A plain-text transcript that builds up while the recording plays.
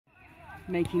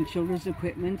making children's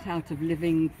equipment out of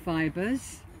living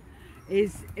fibres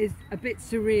is a bit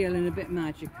surreal and a bit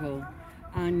magical,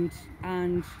 and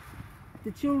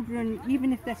the children,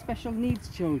 even if they're special needs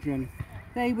children,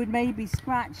 they would maybe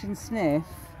scratch and sniff,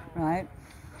 right,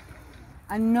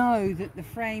 and know that the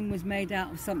frame was made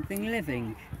out of something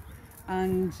living,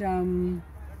 and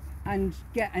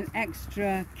get an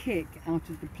extra kick out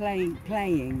of the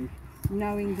playing,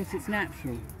 knowing that it's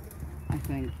natural. I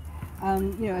think,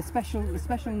 you know, a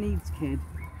special needs kid.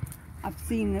 I've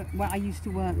seen that. Well, I used to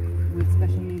work with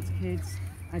special needs kids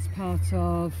as part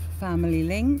of Family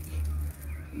Link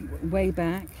way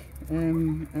back,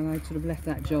 and I sort of left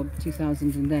that job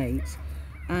 2008,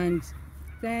 and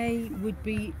they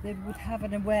would have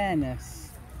an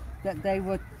awareness that they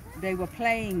were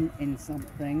playing in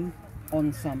something,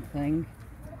 on something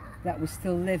that was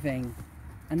still living,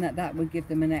 and that would give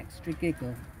them an extra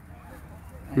giggle.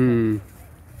 Hmm.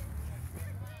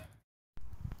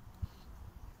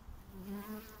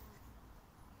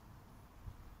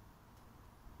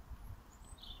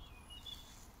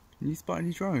 Can you spot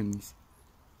any drones?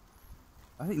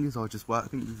 I think these are just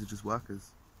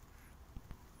workers.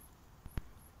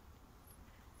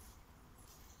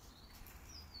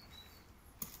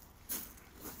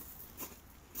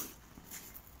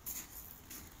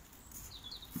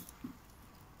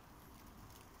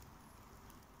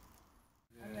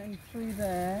 And then through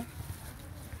there,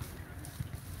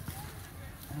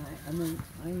 I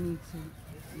need to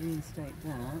reinstate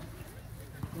that.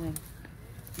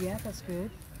 Yeah, that's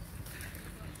good.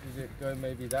 Does it go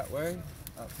maybe that way,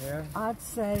 up here? I'd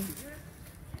say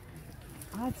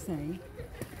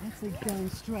going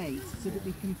straight so that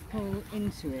we can pull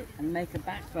into it and make a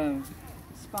backbone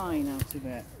spine out of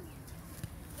it.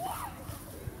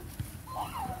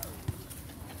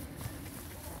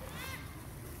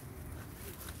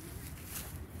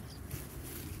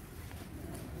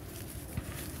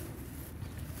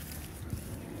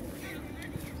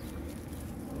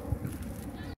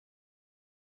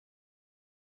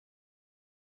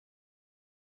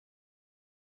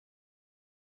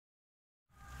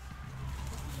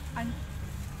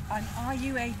 And are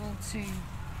you able to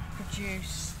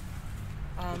produce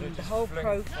the whole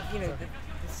the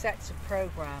sets of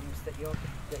programs that you're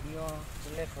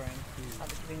delivering at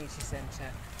the community centre?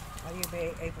 Are you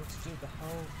able to do the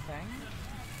whole thing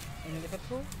in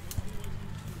Liverpool?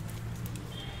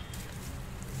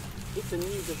 It's a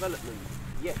new development,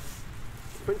 yes.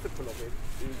 The principle of it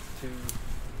is to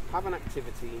have an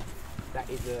activity that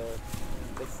is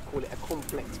let's call it a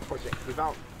complex project,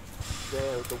 without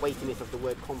the weightiness of the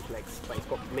word complex, but it's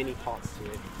got many parts to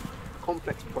it. A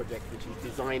complex project which is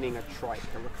designing a trike,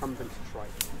 a recumbent trike.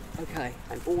 Okay.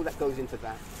 And all that goes into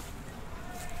that.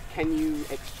 Can you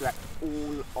extract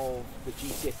all of the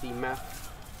GCSE math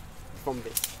from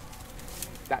this?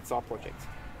 That's our project.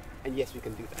 And yes, we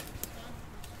can do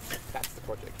that. That's the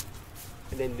project.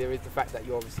 And then there is the fact that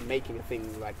you're obviously making a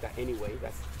thing like that anyway.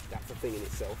 That's a thing in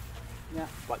itself. Yeah.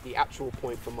 But the actual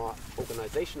point from our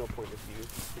organisational point of view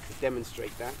is to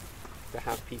demonstrate that, to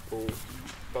have people,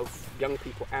 both young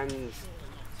people and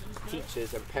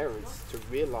teachers and parents, to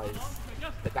realise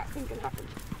that that thing can happen,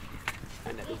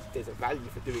 and that there's a value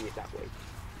for doing it that way.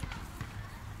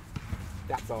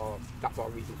 That's our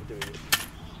reason for doing it.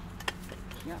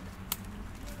 Yeah.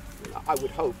 I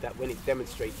would hope that when it's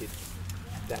demonstrated,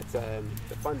 that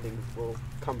the funding will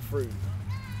come through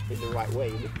in the right way,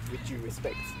 with due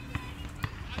respect.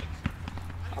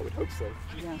 I would hope so.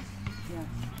 Yeah, yeah.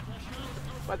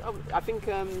 But I think,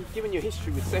 given your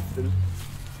history with Sefton,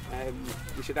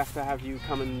 we should have you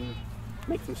come and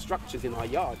make some structures in our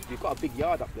yard. We've got a big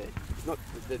yard up there. It's not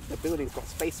the building's got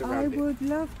space around it. I would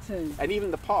love to. And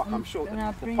even the park, I'm sure. And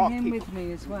I'll bring him with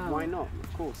me as well. Why not?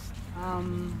 Of course.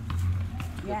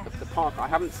 Yes. The park. I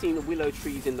haven't seen the willow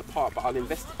trees in the park, but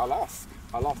I'll ask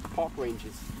the park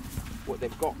rangers what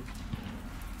they've got.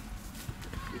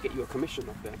 We get you a commission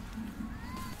up there.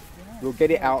 We'll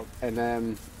get it out,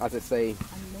 and as I say,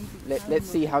 let's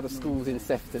see how the schools in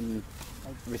Sefton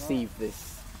receive this.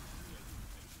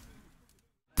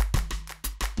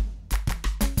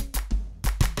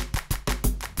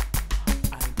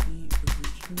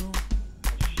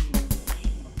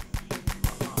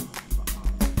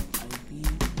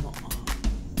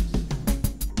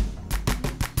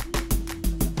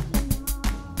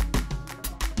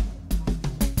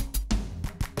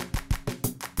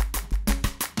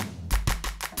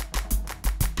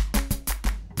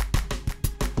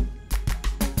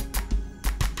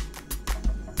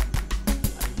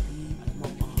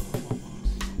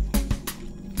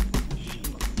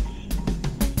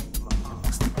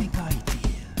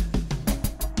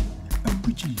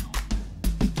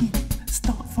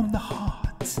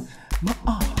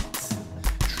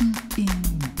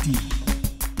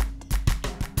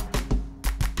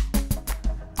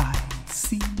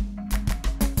 C.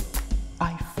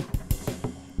 Eiffel,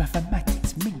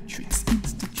 mathematics, matrix,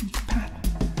 institute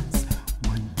patterns.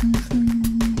 1, 2, 3,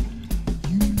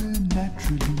 you learn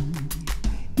naturally.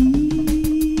 E,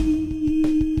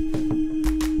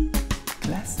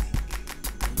 classic,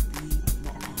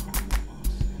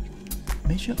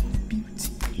 measure of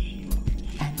beauty.